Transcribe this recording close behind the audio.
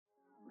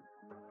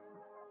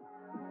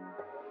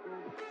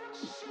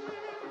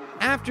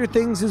After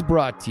Things is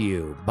brought to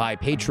you by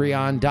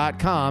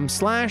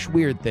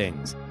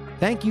patreon.com/weirdthings.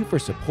 Thank you for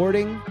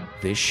supporting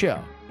this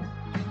show.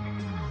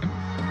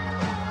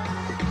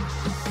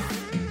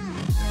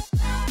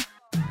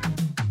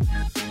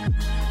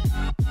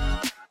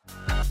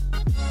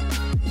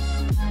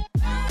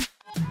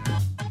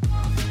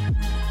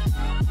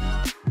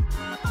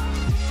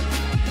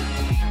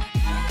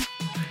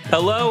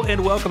 Hello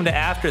and welcome to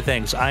After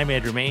Things. I'm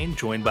Andrew Main,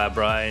 joined by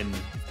Brian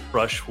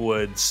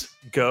Brushwood's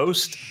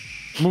Ghost.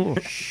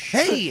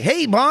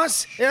 Hey,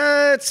 boss.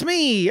 It's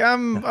me.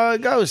 I'm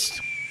Ghost.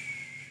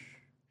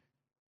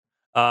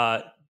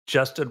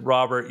 Justin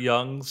Robert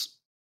Young's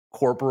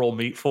Corporal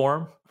Meat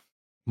Form.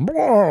 And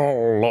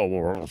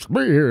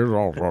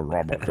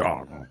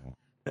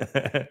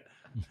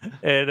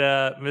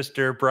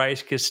Mr.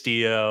 Bryce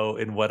Castillo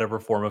in whatever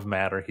form of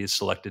matter he's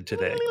selected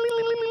today.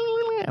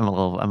 I'm a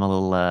little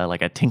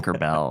like a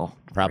Tinkerbell.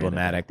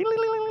 Problematic.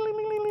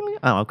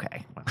 Oh,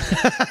 okay.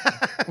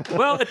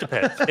 Well, it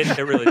depends. It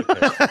really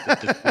depends.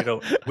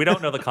 We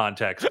don't know the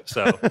context,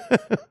 so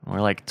We're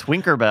like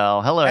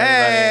Twinkerbell. Hello,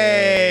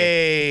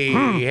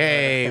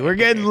 Hey, we're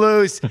getting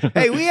loose.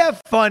 Hey, we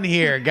have fun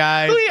here,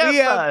 guys. We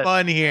have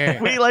fun here.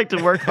 everybody. We like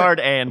to work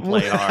hard and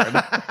play hard.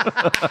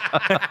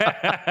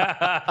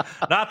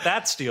 not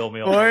that steel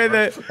meal.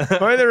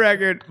 For the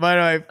record, one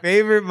of my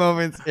favorite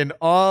moments in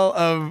all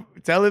of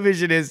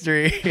television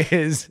history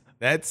is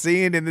that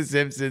scene in The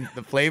Simpsons,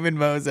 the Flamin'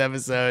 Moe's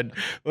episode,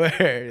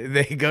 where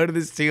they go to the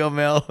steel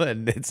mill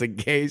and it's a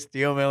gay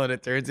steel mill and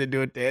it turns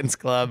into a dance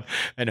club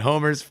and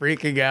Homer's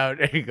freaking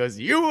out and he goes,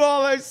 "You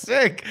all are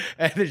sick."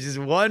 And there's just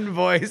one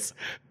voice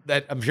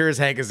that I'm sure is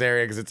Hank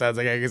Azaria because it sounds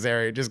like Hank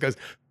Azaria. It just goes,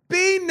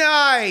 "Be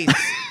nice."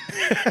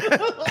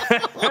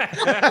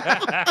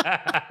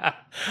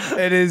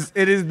 It is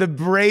the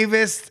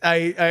bravest.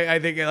 I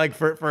think, like,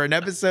 for an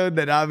episode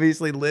that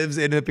obviously lives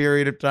in a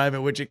period of time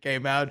in which it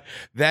came out.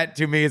 That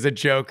to me is a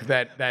joke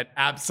that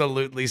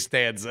absolutely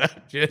stands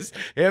up. Just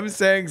him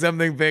saying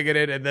something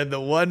bigoted and then the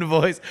one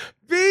voice,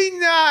 "Be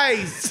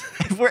nice."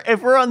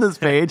 If we're on this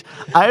page,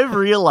 I've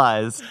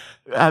realized,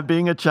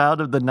 being a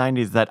child of the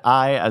 90s, that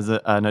I, as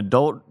an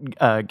adult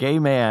gay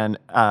man,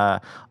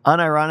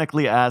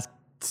 unironically asked,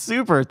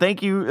 "Super,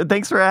 thank you.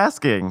 Thanks for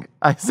asking."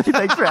 I say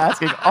thanks for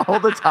asking all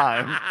the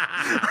time.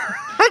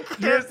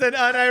 Just an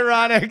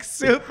unironic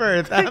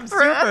super. I'm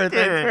super.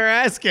 Thanks for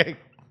asking.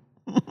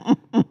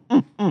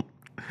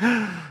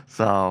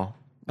 So,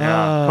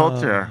 yeah,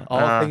 culture.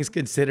 All things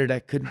considered, I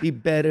could be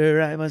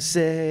better, I must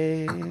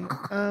say.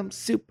 I'm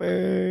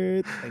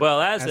super.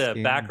 Well, as a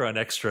background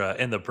extra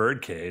in the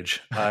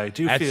birdcage, I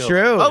do That's feel...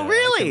 true. Oh,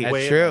 really?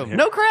 That's true.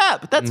 No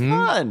crap. That's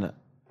fun.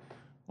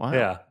 Wow.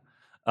 Yeah.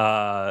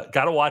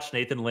 Got to watch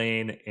Nathan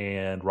Lane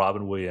and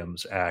Robin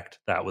Williams act.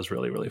 That was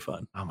really, really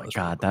fun. Oh my was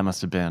God, really that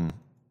must have been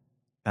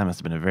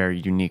a very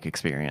unique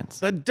experience.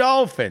 The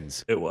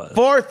Dolphins. It was.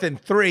 4th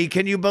and 3.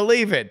 Can you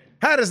believe it?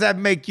 How does that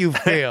make you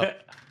feel?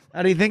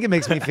 How do you think it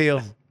makes me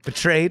feel?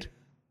 Betrayed?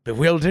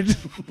 Bewildered?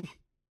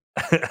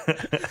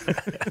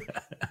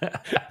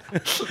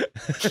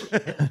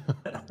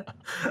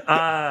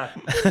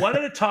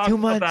 Wanted to talk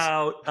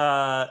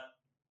about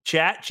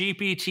Chat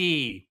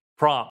GPT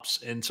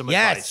prompts and some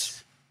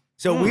advice.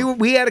 So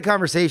we had a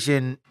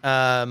conversation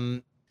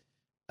a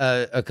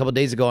couple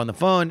days ago on the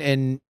phone,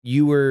 and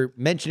you were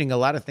mentioning a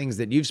lot of things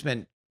that you've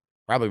spent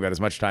probably about as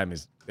much time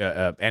as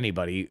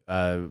anybody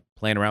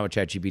playing around with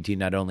ChatGPT,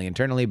 not only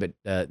internally, but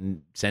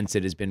since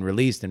it has been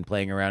released and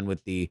playing around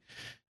with the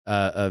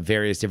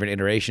various different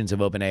iterations of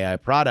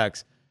OpenAI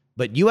products.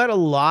 But you had a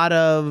lot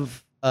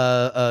of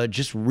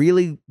just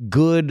really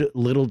good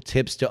little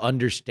tips to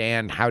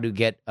understand how to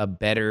get a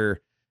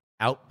better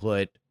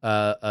output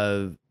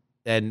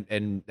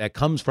and that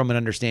comes from an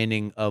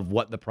understanding of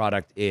what the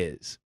product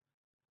is.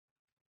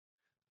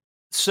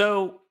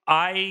 So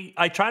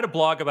I try to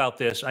blog about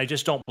this. I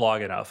just don't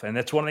blog enough. And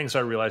that's one of the things I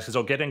realized, because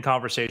I'll get in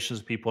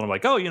conversations with people and I'm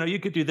like, "Oh, you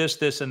could do this,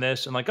 this, and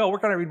this." And like, "Oh, we're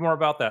going to read more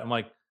about that." I'm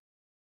like,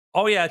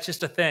 "Oh yeah, it's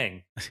just a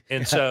thing."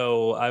 And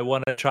so I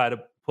want to try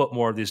to put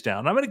more of these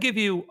down. I'm going to give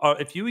you,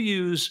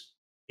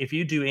 if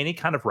you do any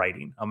kind of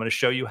writing, I'm going to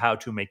show you how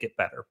to make it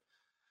better.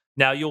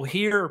 Now you'll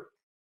hear,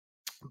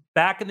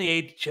 back in the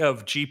age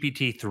of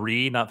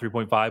GPT-3, not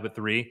 3.5, but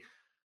 3,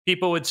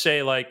 people would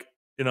say, like,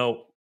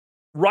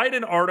 write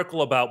an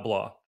article about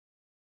blah.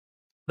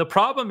 The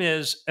problem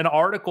is, an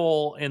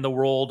article in the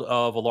world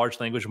of a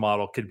large language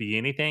model could be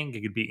anything.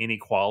 It could be any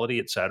quality,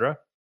 etc.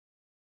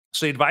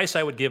 So the advice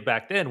I would give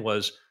back then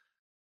was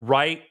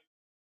write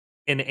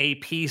an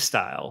AP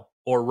style,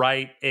 or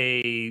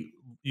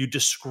you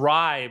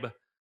describe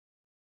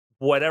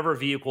whatever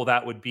vehicle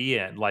that would be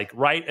in. Like,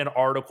 write an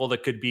article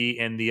that could be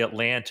in the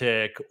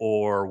Atlantic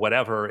or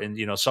whatever,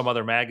 in some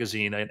other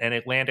magazine, an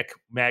Atlantic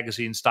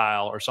magazine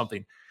style or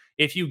something.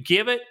 If you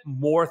give it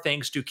more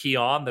things to key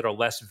on that are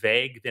less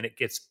vague, then it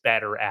gets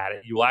better at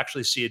it. You will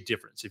actually see a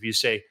difference. If you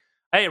say,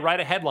 "Hey, write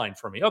a headline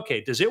for me."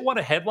 Okay, does it want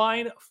a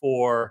headline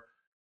for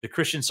the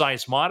Christian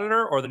Science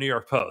Monitor or the New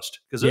York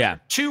Post, because those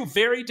are two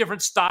very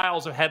different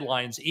styles of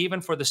headlines,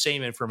 even for the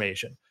same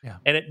information. Yeah.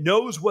 And it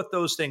knows what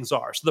those things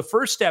are. So the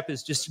first step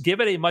is just give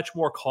it a much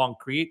more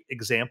concrete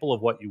example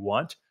of what you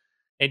want.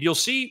 And you'll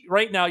see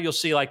right now,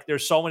 like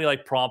there's so many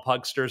like prompt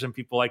hucksters and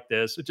people like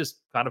this, which is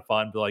kind of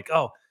fun. They're like,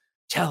 oh,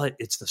 tell it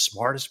it's the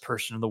smartest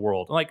person in the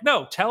world. I'm like,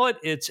 no, tell it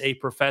it's a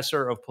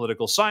professor of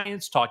political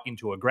science talking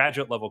to a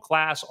graduate level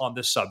class on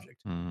this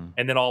subject. And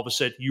then all of a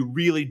sudden you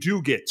really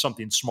do get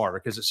something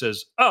smarter because it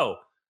says, oh,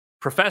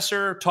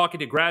 professor talking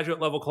to graduate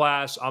level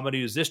class. I'm going to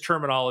use this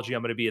terminology.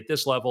 I'm going to be at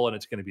this level and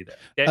it's going to be there.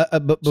 Okay?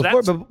 But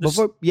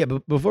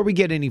before we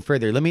get any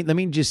further, let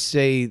me just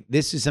say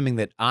this is something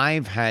that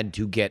I've had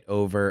to get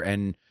over,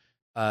 and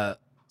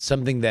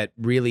something that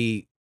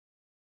really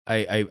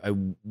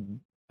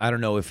I don't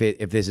know if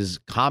this is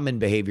common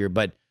behavior,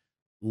 but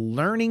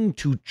learning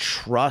to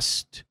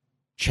trust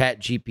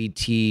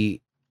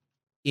ChatGPT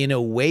in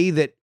a way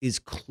that is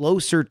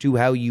closer to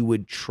how you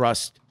would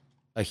trust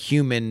a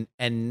human,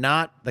 and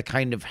not the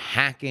kind of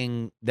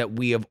hacking that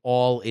we have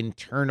all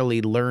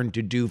internally learned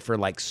to do for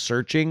like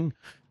searching,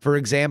 for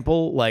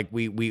example. Like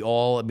we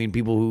all, I mean,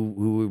 people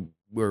who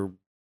were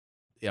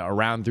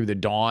around through the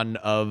dawn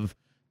of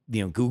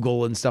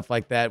Google and stuff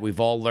like that,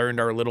 we've all learned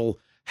our little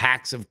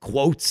hacks of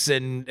quotes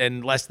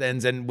and less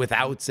thans and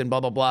withouts and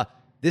blah blah blah.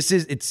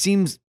 It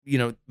seems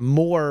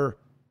more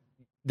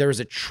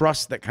there's a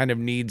trust that kind of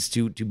needs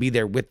to be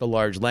there with the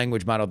large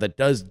language model that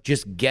does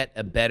just get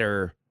a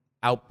better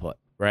output,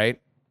 right?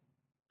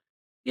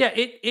 Yeah,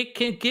 it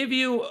can give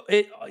you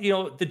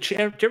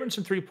the difference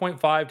in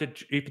 3.5 to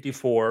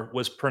GPT-4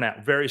 was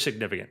pronounced, very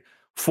significant.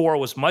 4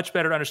 was much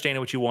better at understanding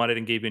what you wanted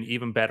and gave you an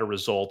even better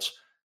results.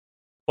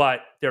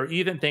 But there are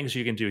even things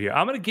you can do here.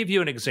 I'm going to give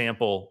you an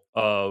example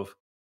of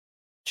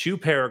I'm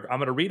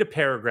going to read a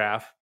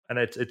paragraph, and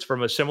it's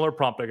from a similar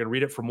prompt. I'm going to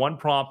read it from one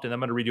prompt, and I'm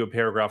going to read you a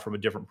paragraph from a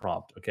different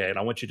prompt. Okay, and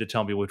I want you to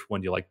tell me which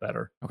one you like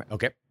better.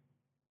 Okay.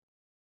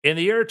 In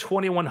the year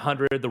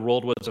 2100, the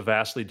world was a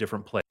vastly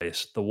different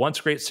place. The once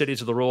great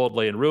cities of the world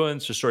lay in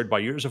ruins, destroyed by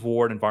years of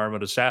war and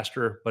environmental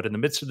disaster. But in the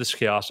midst of this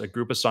chaos, a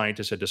group of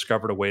scientists had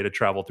discovered a way to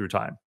travel through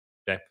time.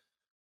 Okay,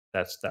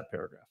 that's that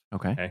paragraph.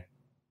 Okay.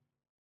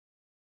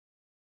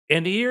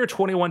 In the year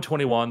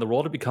 2121, the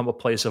world had become a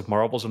place of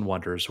marvels and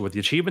wonders. With the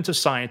achievements of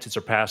science, it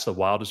surpassed the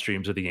wildest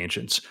dreams of the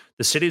ancients.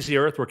 The cities of the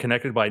earth were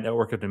connected by a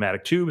network of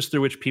pneumatic tubes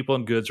through which people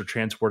and goods were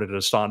transported at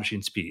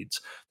astonishing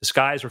speeds. The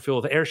skies were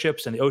filled with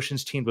airships, and the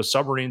oceans teemed with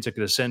submarines that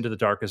could ascend to the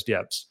darkest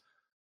depths.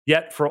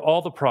 Yet, for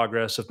all the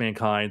progress of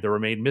mankind, there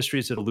remained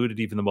mysteries that eluded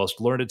even the most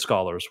learned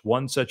scholars.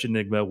 One such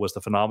enigma was the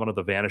phenomenon of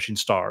the vanishing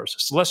stars,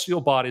 celestial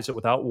bodies that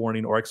without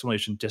warning or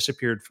explanation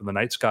disappeared from the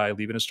night sky,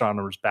 leaving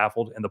astronomers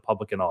baffled and the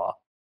public in awe.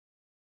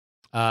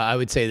 I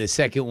would say the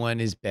second one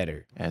is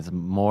better. It's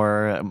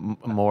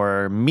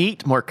more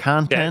meat, more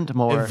content,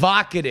 more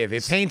evocative.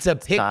 It paints a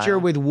picture style.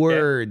 with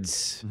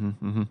words.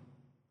 All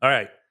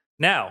right.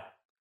 Now,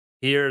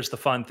 here's the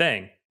fun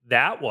thing.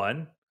 That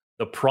one,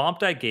 the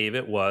prompt I gave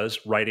it was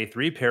write a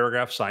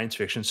 3-paragraph science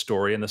fiction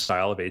story in the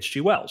style of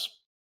H.G. Wells.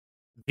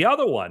 The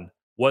other one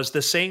was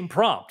the same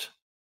prompt,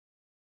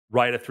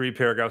 write a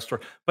 3-paragraph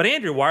story. But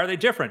Andrew, why are they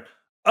different?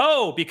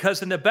 Oh,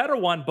 because in the better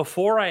one,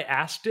 before I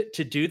asked it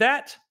to do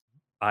that,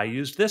 I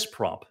used this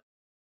prompt.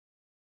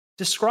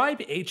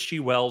 Describe H.G.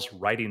 Wells'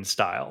 writing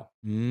style.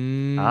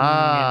 And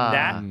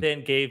that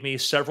then gave me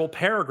several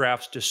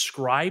paragraphs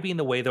describing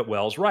the way that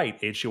Wells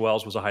writes. H.G.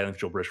 Wells was a highly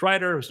influential British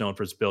writer who was known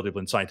for his ability to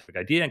blend scientific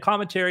idea and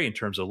commentary in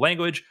terms of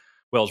language.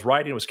 Wells'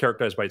 writing was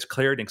characterized by its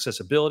clarity and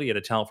accessibility. He had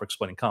a talent for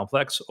explaining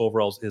complex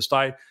overall his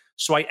style.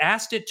 So I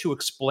asked it to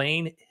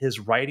explain his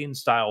writing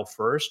style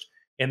first,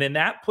 and then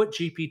that put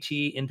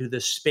GPT into the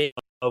space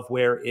of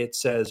where it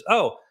says,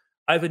 oh,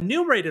 I've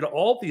enumerated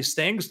all these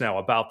things now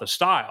about the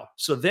style.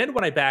 So then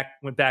when I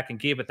went back and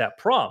gave it that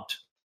prompt,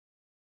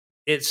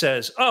 it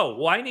says, oh,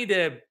 well, I need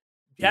to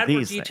add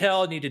more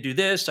detail. I need to do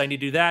this. I need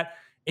to do that.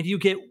 And you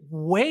get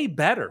way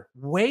better,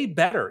 way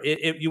better.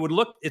 You would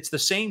look, it's the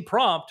same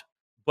prompt,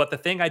 but the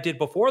thing I did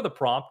before the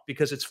prompt,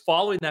 because it's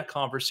following that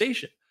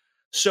conversation.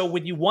 So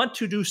when you want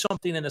to do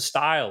something in the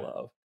style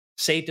of,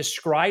 say,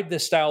 describe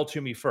this style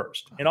to me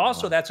first. And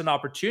also that's an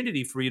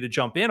opportunity for you to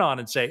jump in on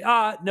and say,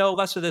 no,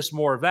 less of this,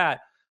 more of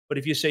that. But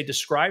if you say,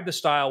 describe the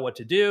style, what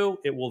to do,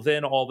 it will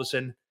then all of a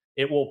sudden,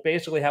 it will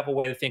basically have a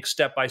way to think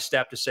step by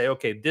step to say,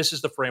 okay, this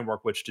is the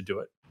framework which to do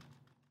it.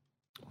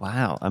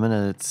 Wow. I'm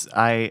going to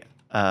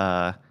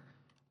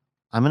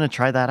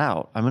try that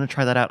out.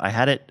 I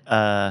had it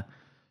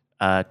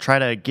try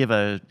to give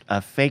a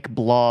fake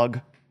blog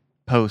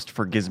post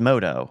for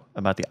Gizmodo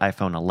about the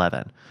iPhone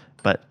 11.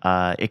 But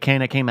it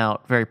kind of came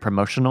out very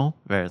promotional.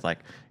 Where it's like,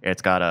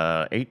 it's got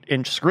a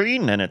 8-inch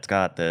screen and it's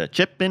got the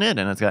chip in it,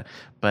 and it's got.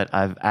 But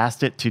I've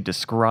asked it to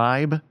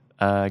describe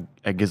a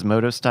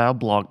Gizmodo-style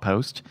blog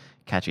post,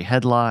 catchy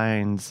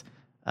headlines,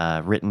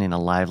 written in a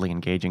lively,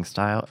 engaging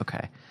style.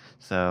 Okay,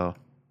 so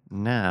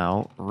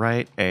now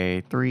write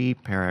a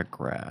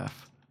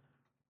 3-paragraph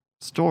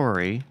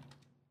story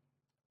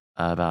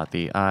about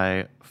the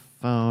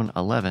iPhone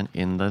 11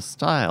 in the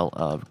style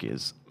of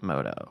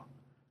Gizmodo.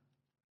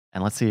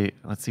 And let's see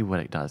what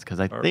it does, because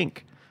I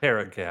think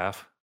Parrot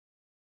gaff.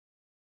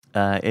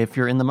 if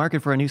you're in the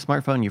market for a new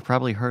smartphone, you've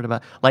probably heard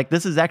about, like,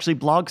 this is actually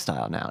blog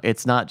style now.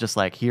 It's not just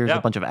like, here's a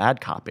bunch of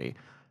ad copy.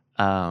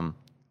 And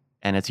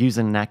it's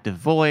using an active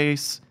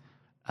voice.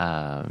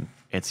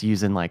 It's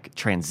using like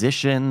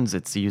transitions.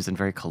 It's using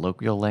very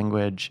colloquial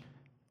language.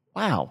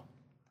 Wow.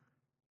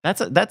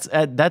 That's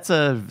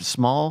a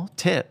small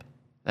tip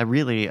that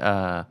really puts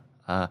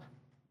a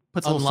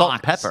little salt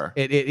and pepper.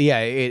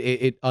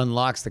 It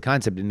unlocks the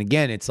concept. And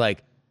again, it's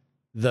like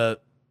the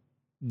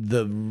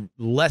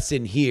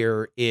lesson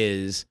here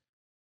is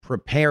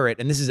prepare it.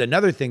 And this is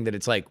another thing that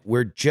it's like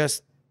we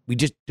just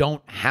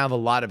don't have a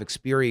lot of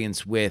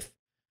experience with,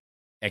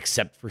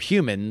 except for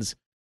humans,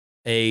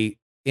 a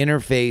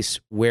interface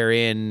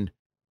wherein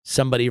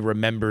somebody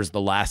remembers the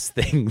last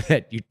thing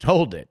that you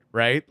told it,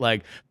 right?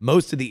 Like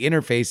most of the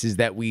interfaces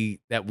that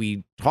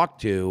we talk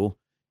to,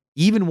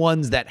 even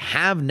ones that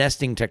have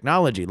nesting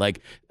technology,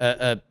 like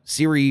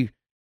Siri,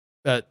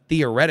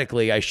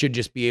 theoretically, I should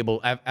just be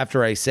able,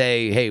 after I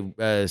say,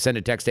 hey, send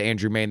a text to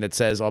Andrew Main that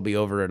says I'll be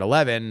over at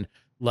 11,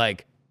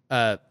 like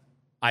I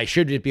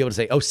should just be able to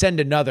say, oh,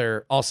 send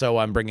another, also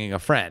I'm bringing a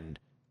friend.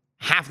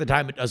 Half the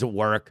time it doesn't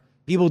work.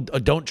 People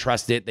don't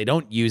trust it. They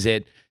don't use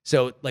it.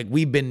 So like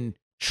we've been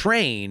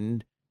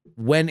trained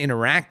when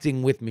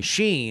interacting with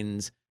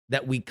machines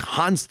that we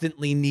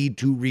constantly need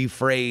to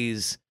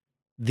rephrase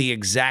the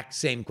exact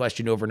same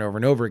question over and over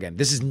and over again.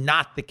 This is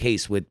not the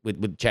case with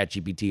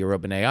ChatGPT or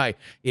OpenAI.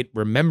 It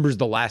remembers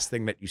the last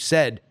thing that you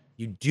said.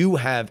 You do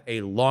have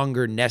a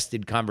longer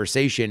nested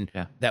conversation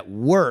that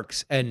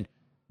works. And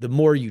the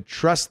more you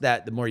trust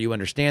that, the more you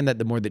understand that,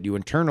 the more that you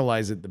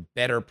internalize it, the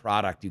better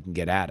product you can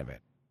get out of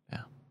it.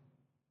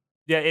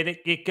 Yeah,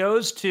 it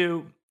goes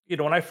to,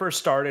 when I first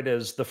started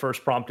as the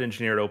first prompt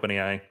engineer at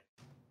OpenAI,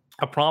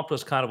 a prompt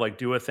was kind of like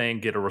do a thing,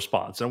 get a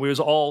response. And we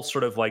was all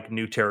sort of like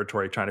new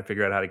territory trying to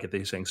figure out how to get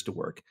these things to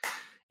work.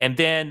 And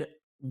then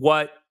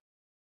what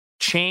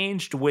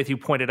changed with, you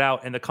pointed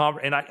out in the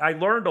and I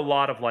learned a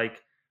lot of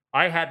like,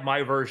 I had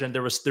my version.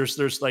 There's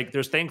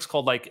things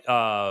called like,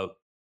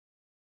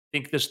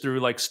 think this through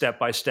like step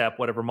by step,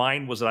 whatever.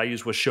 Mine was that I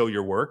used was show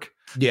your work.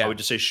 Yeah. I would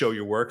just say show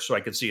your work so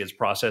I could see its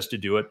process to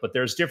do it. But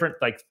there's different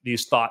like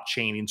these thought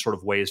chaining sort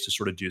of ways to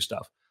sort of do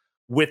stuff.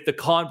 With the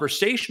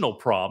conversational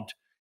prompt,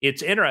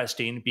 it's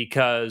interesting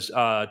because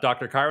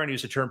Dr. Chiron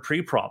used the term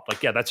pre-prompt.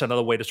 Like, yeah, that's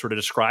another way to sort of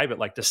describe it,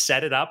 like to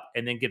set it up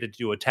and then get it to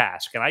do a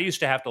task. And I used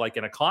to have to like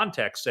in a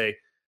context say,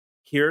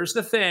 here's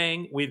the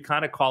thing. We'd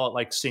kind of call it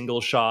like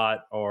single shot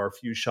or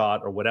few shot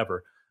or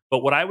whatever. But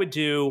what I would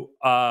do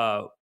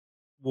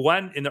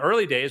one in the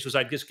early days was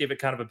I'd just give it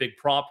kind of a big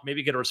prompt,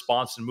 maybe get a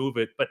response and move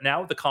it. But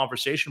now with the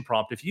conversation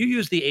prompt, if you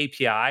use the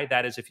API,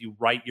 that is if you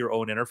write your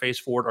own interface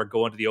for it or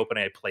go into the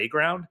OpenAI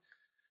playground,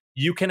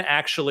 you can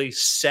actually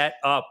set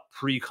up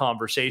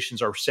pre-conversations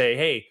or say,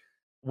 hey,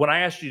 when I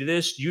asked you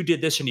this, you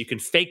did this, and you can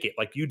fake it.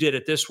 Like you did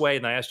it this way,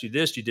 and I asked you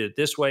this, you did it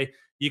this way.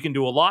 You can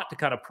do a lot to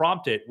kind of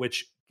prompt it,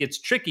 which gets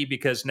tricky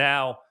because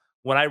now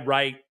when I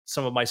write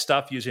some of my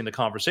stuff using the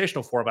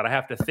conversational format, I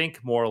have to think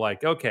more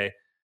like, okay,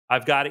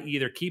 I've got to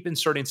either keep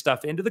inserting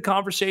stuff into the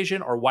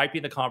conversation or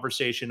wiping the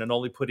conversation and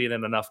only putting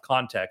in enough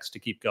context to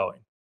keep going.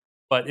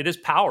 But it is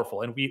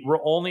powerful, and we're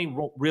only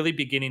really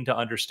beginning to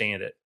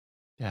understand it.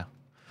 Yeah.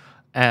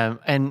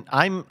 And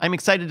I'm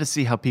excited to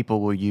see how people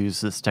will use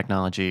this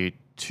technology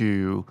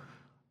to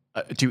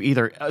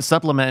either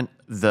supplement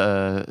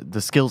the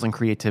skills and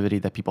creativity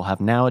that people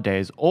have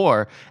nowadays,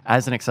 or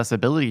as an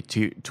accessibility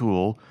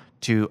tool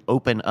to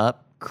open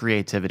up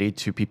creativity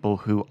to people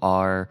who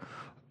are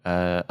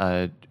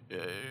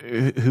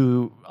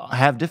who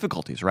have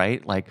difficulties,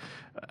 right? Like,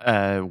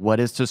 what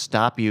is to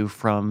stop you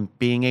from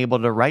being able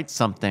to write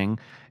something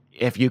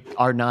if you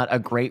are not a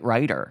great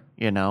writer?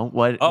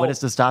 What is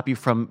to stop you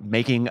from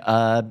making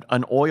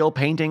an oil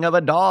painting of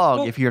a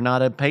dog if you're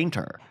not a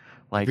painter?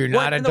 Like, if you're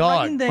not a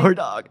dog or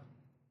dog.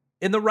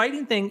 In the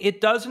writing thing,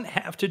 it doesn't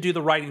have to do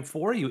the writing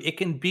for you. It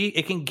can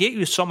get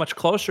you so much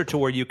closer to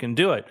where you can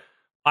do it.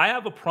 I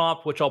have a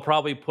prompt, which I'll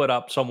probably put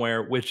up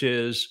somewhere, which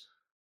is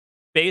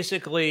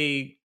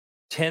basically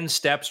 10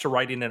 steps to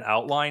writing an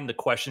outline, the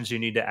questions you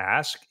need to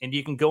ask. And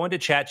you can go into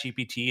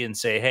ChatGPT and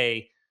say,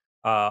 hey,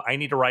 I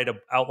need to write an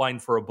outline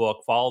for a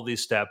book, follow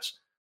these steps.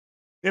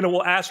 And it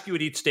will ask you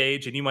at each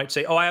stage, and you might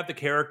say, oh, I have the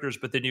characters,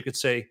 but then you could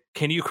say,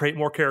 can you create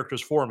more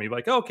characters for me?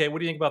 Like, okay, what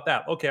do you think about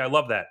that? Okay, I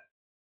love that.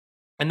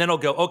 And then it'll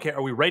go, okay,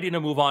 are we ready to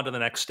move on to the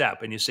next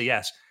step? And you say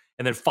yes.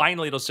 And then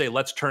finally it'll say,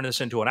 let's turn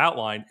this into an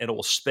outline, and it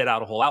will spit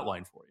out a whole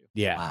outline for you.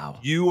 Yeah. Wow.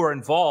 You are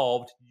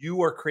involved.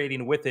 You are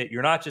creating with it.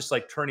 You're not just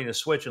like turning a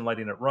switch and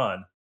letting it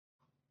run.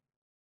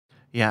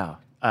 Yeah.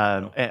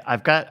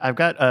 I've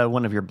got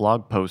one of your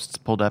blog posts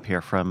pulled up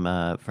here from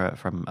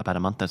about a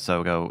month or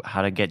so ago.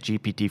 How to get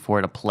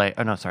GPT-4 to play?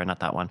 Oh no, sorry,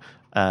 not that one.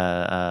 From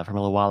a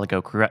little while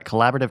ago.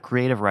 Collaborative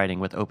creative writing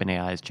with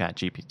OpenAI's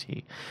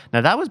ChatGPT. Now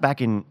that was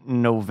back in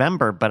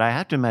November, but I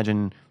have to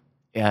imagine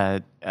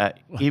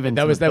even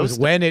that was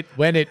when it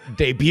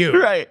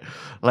debuted, right?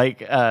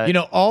 Like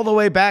all the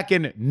way back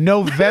in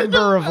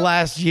November of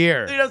last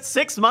year.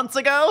 6 months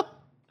ago.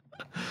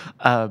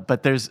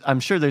 But I'm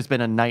sure there's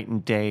been a night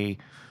and day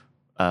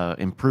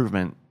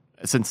improvement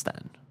since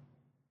then.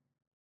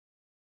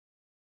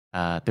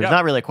 There's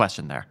not really a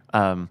question there.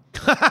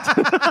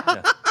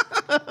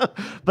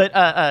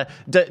 But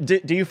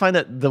do you find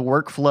that the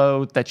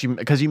workflow that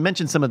because you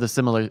mentioned some of the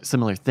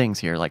similar things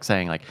here, like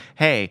saying like,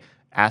 hey,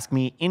 ask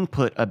me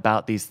input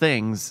about these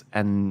things,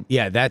 and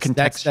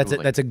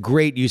that's a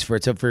great use for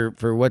it. So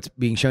for what's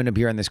being shown up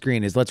here on the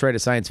screen is, let's write a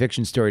science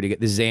fiction story together.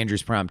 This is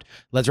Andrew's prompt.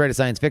 Let's write a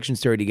science fiction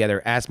story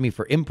together. Ask me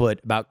for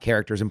input about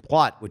characters and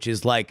plot, which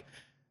is like,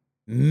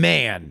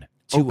 man,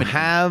 to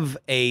have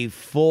a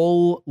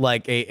full,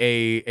 like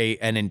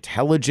an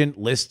intelligent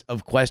list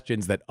of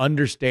questions that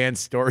understand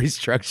story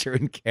structure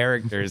and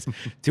characters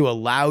to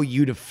allow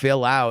you to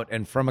fill out,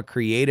 and from a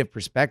creative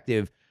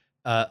perspective,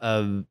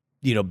 build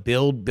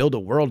a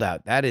world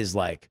out. That is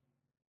like,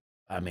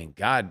 I mean,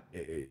 God,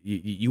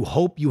 you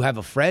hope you have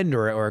a friend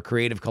or a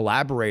creative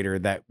collaborator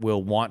that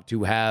will want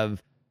to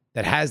have,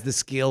 that has the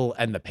skill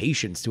and the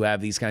patience to have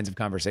these kinds of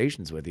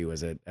conversations with you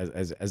as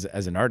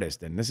an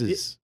artist. And this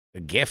is a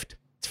gift.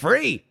 It's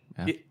free.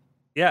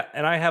 Yeah,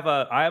 and I have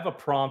a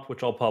prompt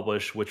which I'll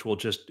publish, which will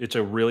it's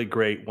a really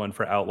great one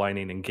for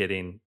outlining and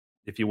getting,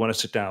 if you want to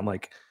sit down,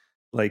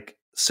 like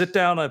sit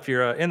down if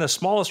you're in the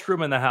smallest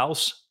room in the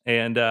house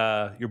and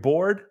you're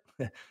bored,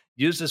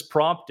 use this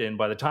prompt, and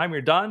by the time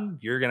you're done,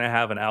 you're gonna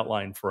have an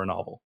outline for a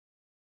novel.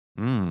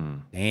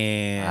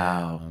 Damn.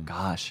 Wow,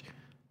 gosh.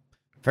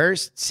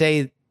 First,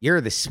 say you're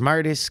the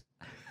smartest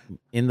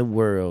in the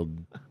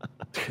world.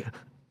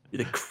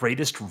 You're the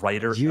greatest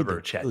writer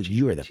ever, ChatGPT.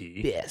 You are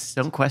the best.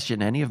 Don't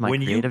question any of my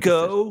when creative you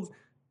go decisions.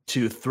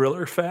 to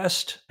Thriller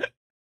Fest,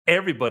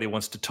 everybody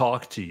wants to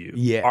talk to you.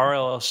 Yeah.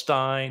 R.L.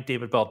 Stein,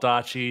 David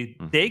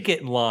Baldacci, they get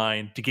in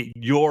line to get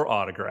your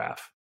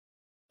autograph.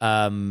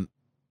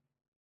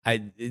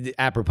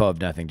 Apropos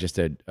of nothing, just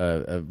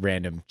a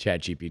random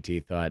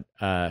ChatGPT thought.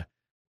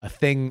 A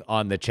thing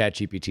on the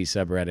ChatGPT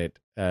subreddit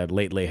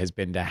lately has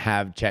been to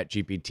have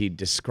ChatGPT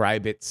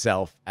describe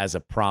itself as a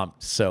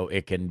prompt so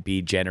it can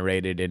be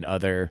generated in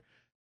other,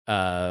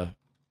 in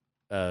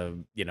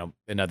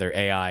other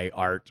AI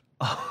art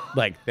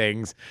like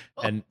things.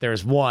 And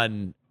there's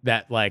one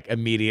that like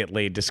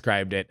immediately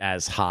described it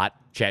as hot.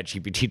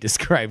 ChatGPT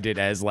described it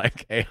as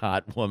like a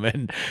hot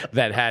woman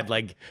that had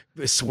like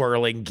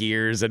swirling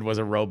gears and was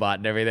a robot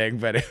and everything,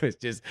 but it was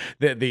just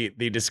the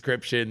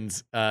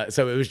descriptions.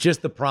 So it was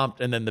just the prompt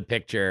and then the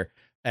picture,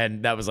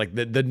 and that was like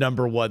the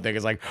number one thing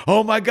is like,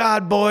 oh my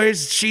God,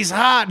 boys, she's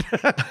hot.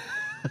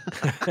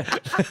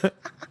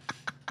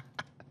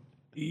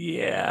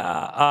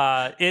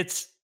 Yeah,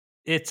 it's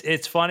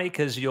funny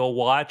because you'll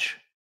watch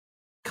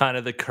kind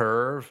of the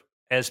curve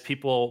as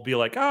people be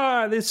like,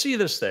 they see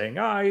this thing.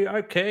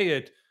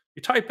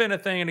 You type in a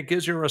thing and it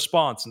gives you a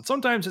response. And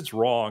sometimes it's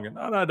wrong and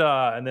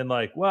And then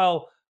like,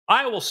 well,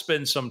 I will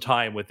spend some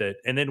time with it.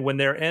 And then when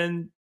they're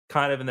in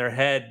their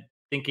head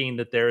thinking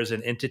that there is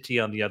an entity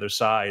on the other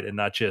side and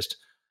not just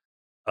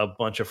a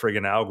bunch of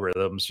friggin'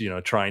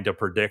 algorithms, trying to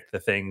predict the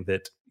thing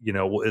that,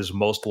 is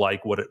most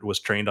like what it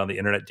was trained on the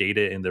internet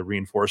data and the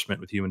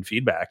reinforcement with human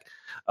feedback.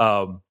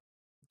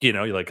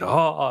 You're like,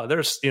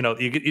 there's,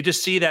 you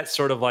just see that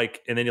sort of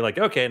like, and then you're like,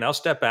 okay, now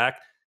step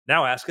back.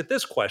 Now ask it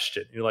this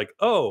question. You're like,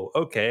 oh,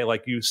 okay.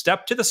 Like you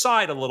step to the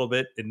side a little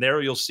bit, and there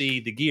you'll see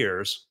the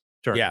gears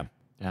turn. Yeah.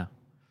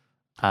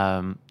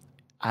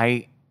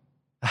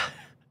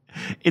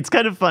 It's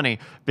kind of funny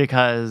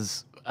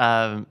because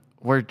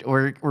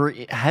we're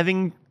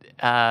having.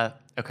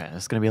 Okay,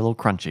 this is going to be a little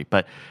crunchy,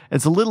 but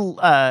it's a little.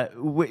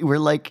 We're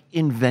like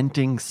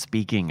inventing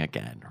speaking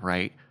again,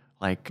 right?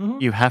 Like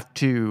you have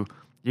to.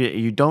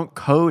 You don't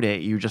code it.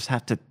 You just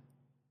have to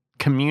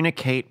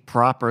communicate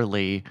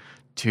properly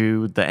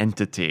to the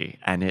entity,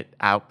 and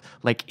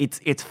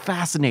it's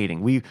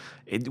fascinating.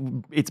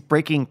 It's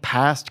breaking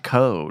past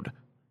code,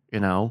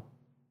 so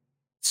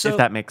if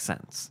that makes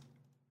sense.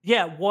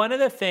 Yeah, one of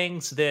the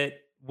things that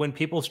when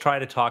people try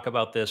to talk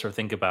about this or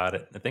think about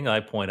it, the thing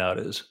I point out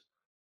is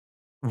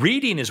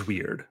reading is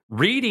weird.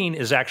 Reading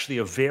is actually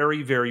a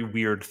very, very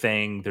weird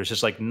thing. There's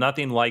just like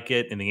nothing like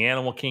it in the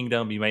animal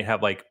kingdom. You might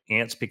have like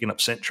ants picking up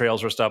scent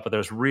trails or stuff, but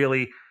they're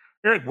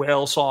like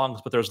whale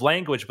songs, but there's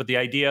language. But the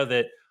idea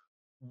that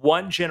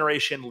one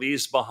generation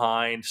leaves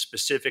behind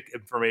specific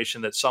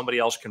information that somebody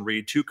else can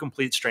read, two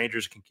complete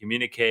strangers can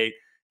communicate.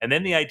 And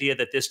then the idea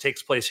that this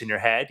takes place in your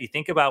head, you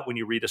think about when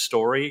you read a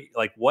story,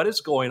 like what is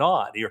going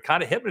on? You're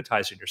kind of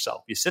hypnotizing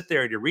yourself. You sit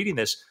there and you're reading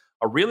this.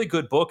 A really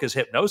good book is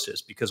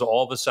hypnosis because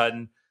all of a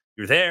sudden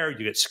you're there,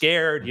 you get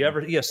scared. You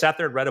ever sat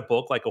there and read a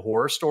book like a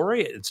horror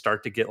story and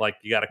start to get like,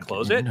 you got to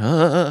close it?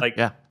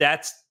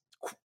 That's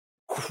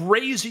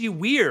crazy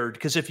weird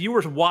because if you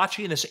were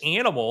watching this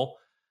animal,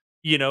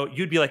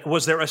 you'd be like,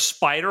 was there a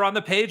spider on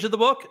the page of the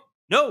book?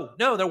 No,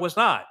 there was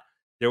not.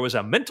 There was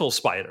a mental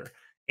spider.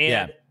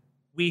 And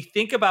we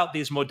think about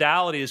these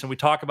modalities and we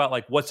talk about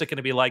like, what's it going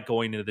to be like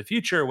going into the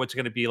future? What's it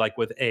going to be like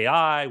with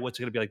AI? What's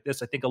it going to be like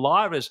this? I think a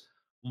lot of it is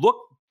look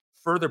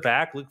further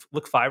back,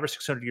 look 500 or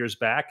 600 years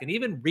back, and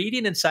even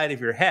reading inside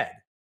of your head.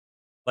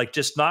 like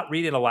just not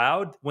reading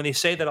aloud. When they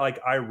say that, like,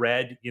 I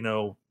read,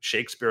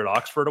 Shakespeare at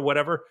Oxford or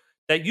whatever,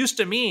 that used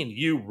to mean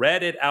you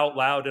read it out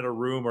loud in a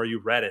room, or you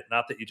read it,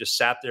 not that you just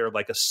sat there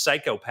like a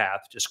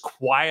psychopath, just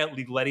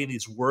quietly letting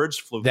these words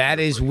flow. That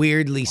is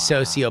weirdly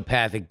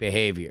sociopathic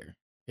behavior.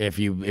 If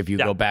you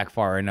go back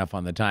far enough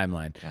on the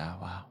timeline. Yeah,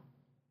 wow.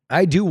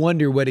 I do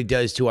wonder what it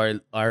does to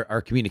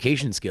our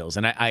communication skills.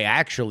 And I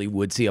actually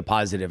would see a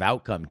positive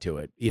outcome to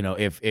it.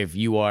 If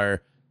you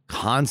are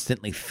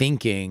constantly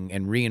thinking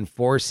and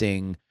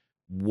reinforcing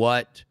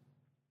what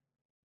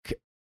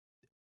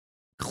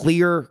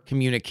clear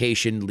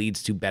communication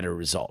leads to better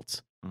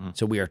results. Mm-hmm.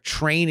 So we are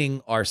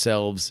training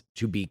ourselves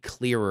to be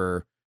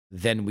clearer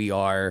than we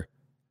are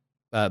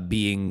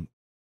being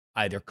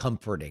either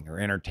comforting or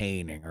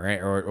entertaining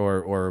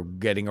or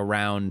getting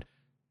around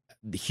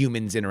the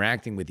humans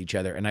interacting with each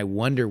other. And I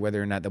wonder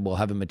whether or not that will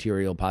have a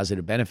material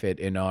positive benefit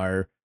in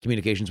our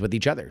communications with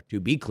each other, to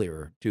be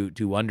clearer,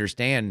 to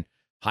understand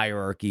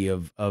hierarchy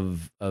of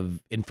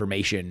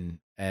information.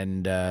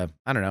 And I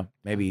don't know,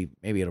 maybe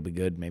it'll be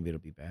good, maybe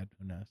it'll be bad.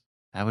 Who knows?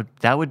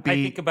 That would be. I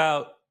think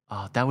about.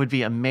 Oh, that would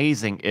be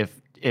amazing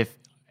if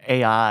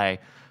AI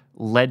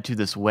led to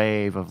this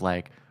wave of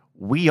like,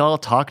 we all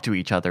talk to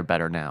each other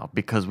better now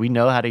because we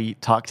know how to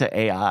talk to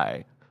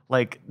AI.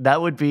 Like, that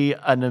would be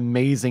an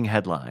amazing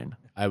headline.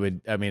 I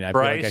feel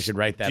like I should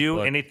write that do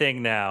book.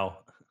 Anything now.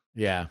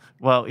 Yeah.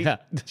 Well, yeah.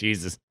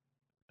 Jesus.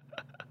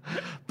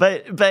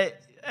 But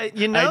I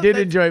did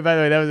enjoy, by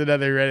the way, that was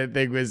another Reddit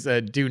thing, was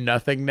do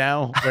nothing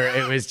now, where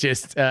it was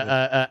just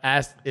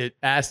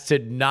asked to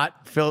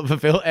not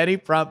fulfill any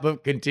prompt,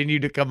 but continue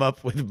to come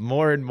up with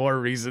more and more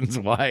reasons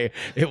why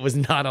it was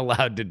not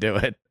allowed to do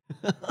it.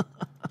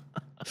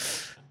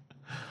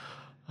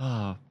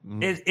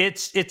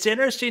 It's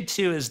interesting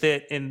too, is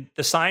that in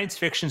the science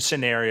fiction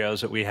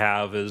scenarios that we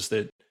have, is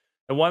that,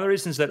 and one of the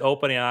reasons that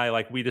OpenAI,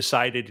 like, we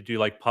decided to do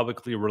like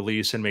publicly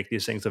release and make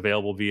these things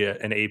available via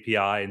an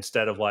API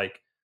instead of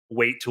like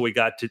wait till we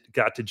got to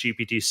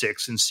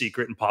GPT-6 in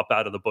secret and pop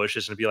out of the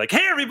bushes and be like,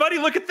 hey everybody,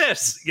 look at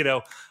this,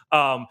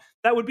 that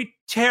would be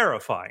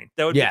terrifying.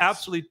 That would be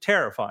absolutely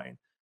terrifying.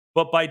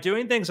 But by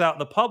doing things out in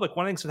the public,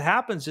 one of the things that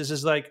happens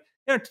is like,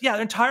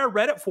 entire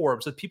Reddit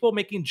forums with people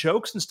making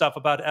jokes and stuff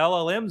about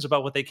LLMs,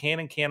 about what they can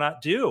and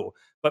cannot do,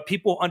 but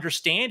people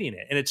understanding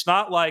it. And it's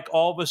not like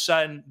all of a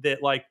sudden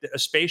that like a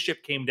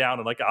spaceship came down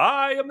and like,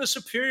 I am the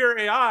superior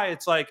AI.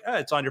 It's like,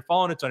 it's on your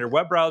phone, it's on your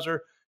web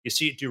browser. You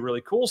see it do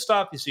really cool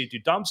stuff. You see it do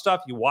dumb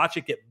stuff. You watch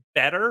it get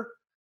better.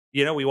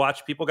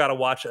 People got to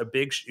watch a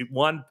big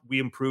one. We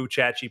improve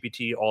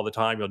ChatGPT all the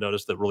time. You'll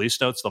notice the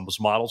release notes, those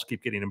models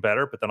keep getting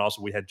better, but then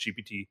also we had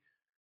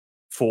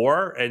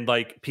GPT-4, and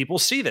like people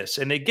see this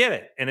and they get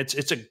it. And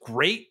it's a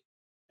great,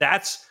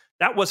 that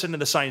wasn't in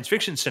the science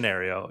fiction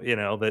scenario,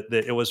 that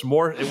it was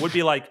more, it would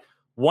be like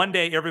one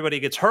day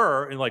everybody gets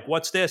her and like,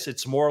 what's this?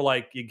 It's more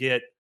like you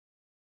get,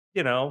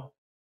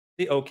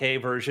 the okay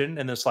version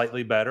and then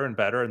slightly better and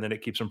better. And then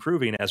it keeps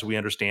improving as we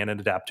understand and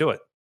adapt to it,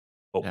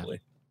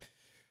 hopefully. Yeah.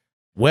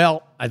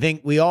 Well, I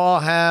think we all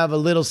have a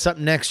little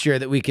something extra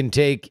that we can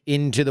take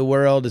into the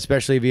world,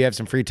 especially if you have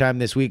some free time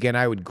this weekend.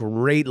 I would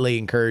greatly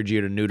encourage you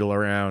to noodle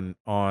around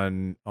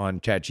on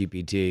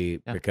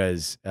ChatGPT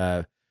because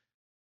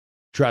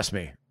trust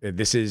me,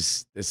 this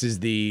is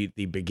the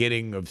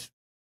beginning of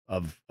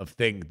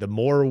thing. The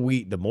more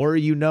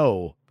you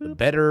know, the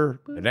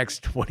better the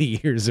next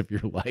 20 years of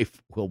your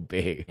life will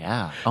be.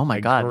 Yeah. Oh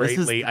my God.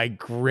 I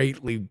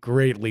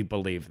greatly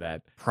believe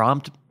that.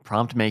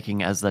 Prompt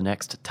making as the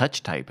next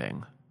touch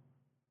typing.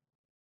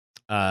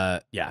 Yeah.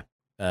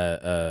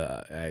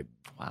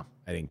 Wow.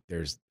 I think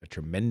there's a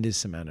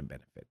tremendous amount of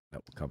benefit that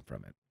will come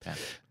from it. Yeah.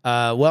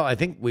 Well, I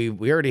think we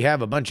already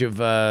have a bunch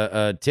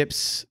of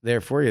tips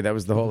there for you. That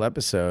was the whole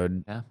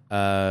episode.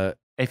 Yeah.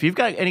 If you've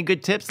got any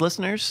good tips,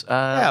 listeners,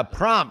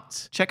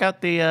 prompts. Check out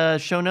the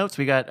show notes.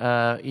 We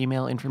got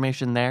email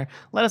information there.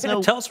 Let us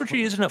know. Tell us what you're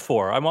using it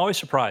for. I'm always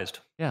surprised.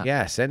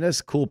 Yeah. Send us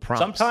cool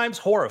prompts. Sometimes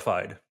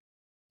horrified.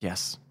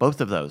 Yes,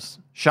 both of those.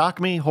 Shock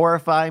me,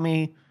 horrify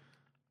me.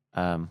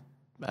 Don't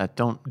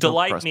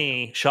delight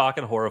me, shock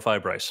and horrify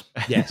Bryce.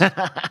 Yes.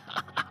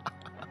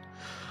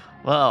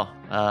 Well,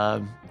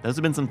 those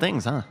have been some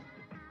things, huh?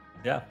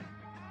 Yeah.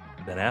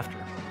 Then after.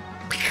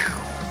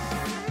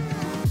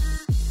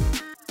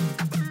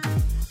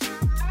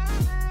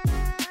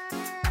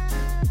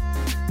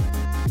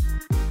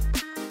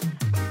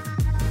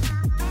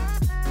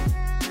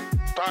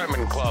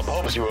 Diamond Club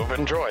hopes you have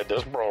enjoyed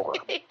this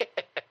program.